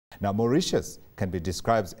Now, Mauritius can be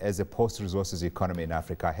described as a post-resources economy in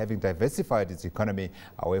Africa, having diversified its economy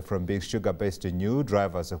away from being sugar-based to new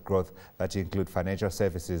drivers of growth that include financial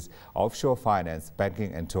services, offshore finance,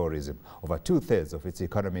 banking and tourism. Over two-thirds of its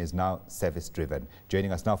economy is now service-driven.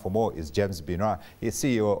 Joining us now for more is James Benoit. He's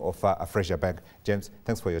CEO of Afresia Bank. James,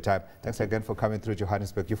 thanks for your time. Thanks again for coming through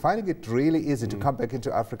Johannesburg. You're finding it really easy to come back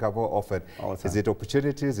into Africa more often. All the time. Is it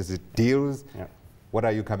opportunities? Is it deals? Yeah. What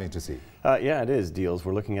are you coming to see? Yeah, it is deals.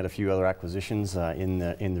 We're looking at a few other acquisitions in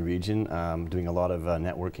the region, doing a lot of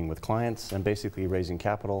networking with clients and basically raising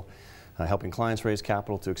capital, helping clients raise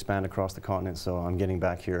capital to expand across the continent. So I'm getting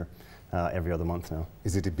back here every other month now.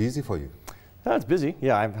 Is it busy for you? It's busy.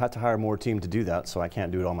 Yeah, I've had to hire more team to do that, so I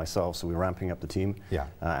can't do it all myself. So we're ramping up the team. Yeah.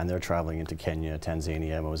 And they're traveling into Kenya,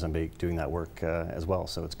 Tanzania, Mozambique, doing that work as well.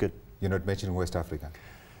 So it's good. You're not mentioning West Africa?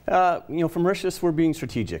 For Mauritius, we're being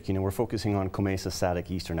strategic. We're focusing on COMESA, SADC,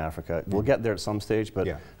 Eastern Africa. We'll get there at some stage, but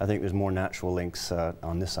I think there's more natural links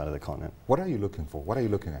on this side of the continent. What are you looking for? What are you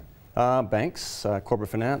looking at? Banks, corporate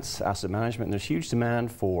finance, asset management. And there's huge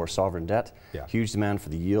demand for sovereign debt, huge demand for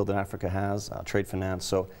the yield that Africa has, trade finance.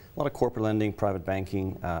 So a lot of corporate lending, private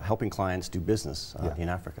banking, helping clients do business in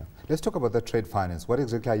Africa. Let's talk about the trade finance. What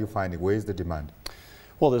exactly are you finding? Where is the demand?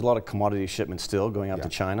 Well, there's a lot of commodity shipments still going out to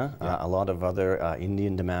China, a lot of other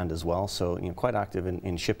Indian demand as well, so quite active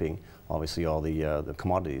in shipping, obviously all the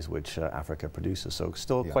commodities which Africa produces, so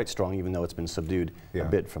still quite strong even though it's been subdued a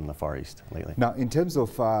bit from the Far East lately. Now, in terms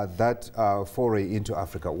of that foray into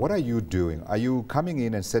Africa, what are you doing? Are you coming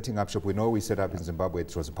in and setting up shop? We know we set up in Zimbabwe,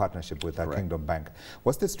 it was a partnership with Kingdom Bank.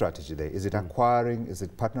 What's the strategy there? Is it acquiring? Is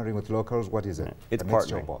it partnering with locals? What is it? It's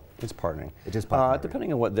partnering. It's partnering. It is partnering.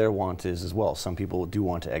 Depending on what their want is as well. Some people do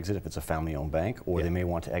want to exit if it's a family-owned bank, or they may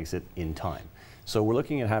want to exit in time. So we're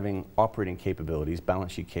looking at having operating capabilities,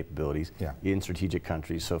 balance sheet capabilities in strategic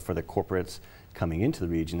countries. So for the corporates coming into the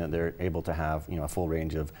region, that they're able to have a full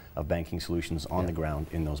range of banking solutions on the ground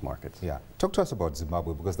in those markets. Yeah. Talk to us about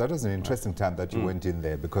Zimbabwe, because that was an interesting time that you went in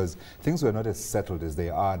there, because things were not as settled as they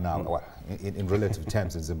are now, well, in relative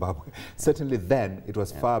terms in Zimbabwe. Certainly then it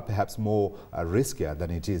was far perhaps more riskier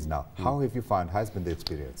than it is now. How have you found, how has been the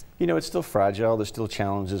experience? It's still fragile, there's still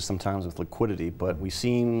challenges sometimes with liquidity, but we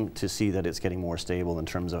seem to see that it's getting more stable in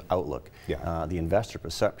terms of outlook. The investor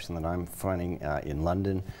perception that I'm finding in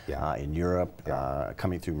London, in Europe,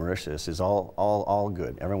 coming through Mauritius is all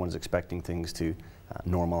good. Everyone's expecting things to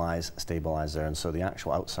normalize, stabilize there, and so the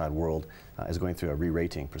actual outside world is going through a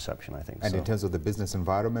re-rating perception, I think. And in terms of the business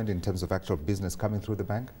environment, in terms of actual business coming through the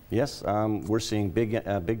bank? Yes, we're seeing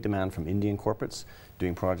big demand from Indian corporates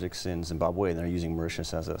doing projects in Zimbabwe, and they're using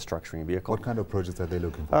Mauritius as a structuring vehicle. What kind of projects are they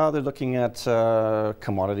looking for? They're looking at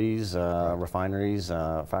commodities, refineries,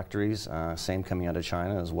 factories, same coming out of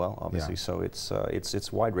China as well, obviously. So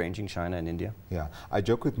it's wide-ranging, China and India. Yeah, I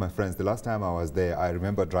joke with my friends. The last time I was there, I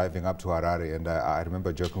remember driving up to Harare, and I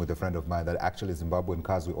remember joking with a friend of mine that actually Zimbabwean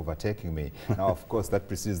cars were overtaking me. Now, of course, that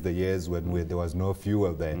precedes the years when there was no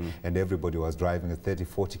fuel there, and everybody was driving at 30,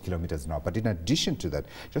 40 kilometers an hour. But in addition to that,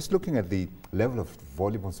 just looking at the level of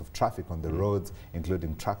volumes of traffic on the roads,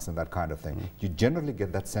 including trucks and that kind of thing, you generally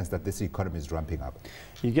get that sense that this economy is ramping up.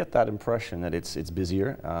 You get that impression that it's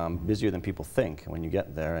busier, busier than people think when you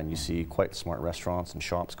get there, and you see quite smart restaurants and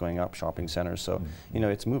shops going up, shopping centers. So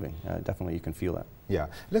it's moving. Definitely, you can feel that. Yeah,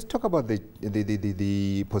 let's talk about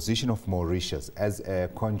the position of Mauritius as a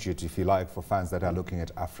conduit, if you like, for fans that are looking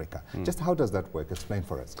at Africa. Just how does that work? Explain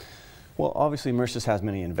for us. Well, obviously, Mauritius has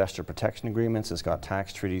many investor protection agreements, it's got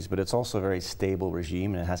tax treaties, but it's also a very stable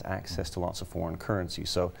regime, and it has access to lots of foreign currency.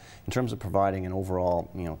 So in terms of providing an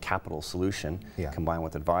overall capital solution combined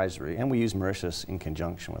with advisory, and we use Mauritius in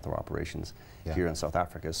conjunction with our operations here in South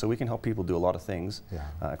Africa, so we can help people do a lot of things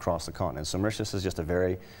across the continent. So Mauritius is just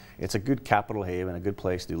it's a good capital haven, a good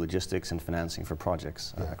place to do logistics and financing for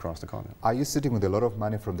projects across the continent. Are you sitting with a lot of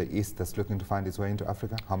money from the East that's looking to find its way into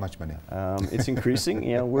Africa? How much money? It's increasing.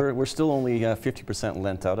 We're still only 50%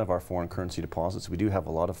 lent out of our foreign currency deposits. We do have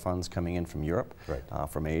a lot of funds coming in from Europe,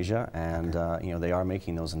 from Asia, and they are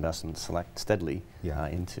making those investments steadily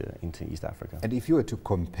into East Africa. And if you were to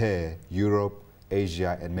compare Europe,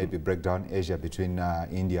 Asia, and maybe break down Asia between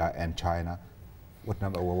India and China, what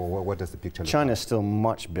does the picture look like? China is still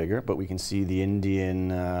much bigger, but we can see the Indian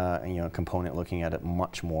component looking at it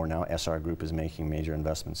much more now. SR Group is making major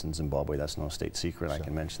investments in Zimbabwe. That's no state secret, I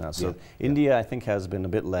can mention that. So India, I think, has been a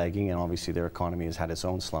bit lagging, and obviously their economy has had its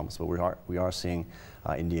own slumps, but we are seeing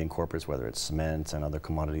Indian corporates, whether it's cement and other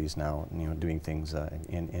commodities now, doing things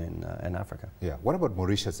in Africa. Yeah. What about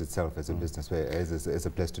Mauritius itself as a business, as a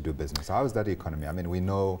place to do business? How is that economy? I mean, we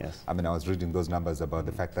know, yes. I mean, I was reading those numbers about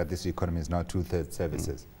the fact that this economy is now 2/3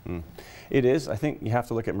 services. It is. I think you have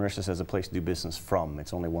to look at Mauritius as a place to do business from.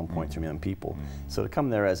 It's only 1.3 million people. So to come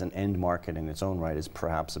there as an end market in its own right is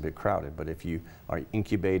perhaps a bit crowded. But if you are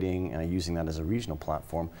incubating and using that as a regional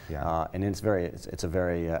platform, and it's a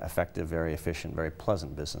very effective, very efficient, very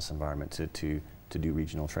pleasant business environment to do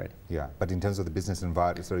regional trade. Yeah, but in terms of the business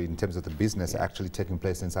environment, sorry, in terms of the business actually taking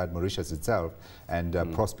place inside Mauritius itself and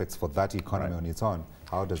prospects for that economy on its own,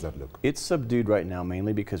 how does that look? It's subdued right now,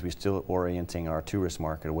 mainly because we're still orienting our tourist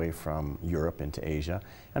market away from Europe into Asia,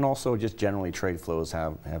 and also just generally trade flows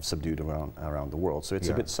have subdued around the world. So it's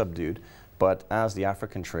a bit subdued. But as the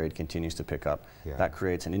African trade continues to pick up, that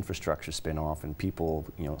creates an infrastructure spin-off and people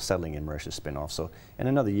settling in Mauritius spin-off. So in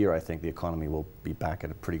another year, I think the economy will be back at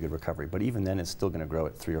a pretty good recovery. But even then, it's still going to grow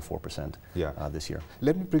at 3 or 4% this year.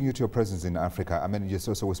 Let me bring you to your presence in Africa. I mean,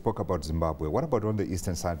 so we spoke about Zimbabwe. What about on the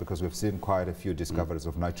eastern side? Because we've seen quite a few discoveries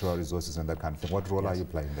of natural resources and that kind of thing. What role are you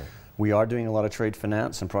playing there? We are doing a lot of trade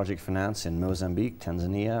finance and project finance in Mozambique,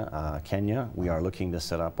 Tanzania, Kenya. We are looking to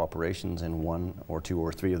set up operations in 1 or 2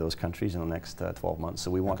 or 3 of those countries in the next 12 months. So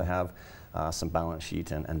we want to have some balance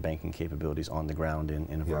sheet and banking capabilities on the ground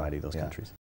in a variety of those countries.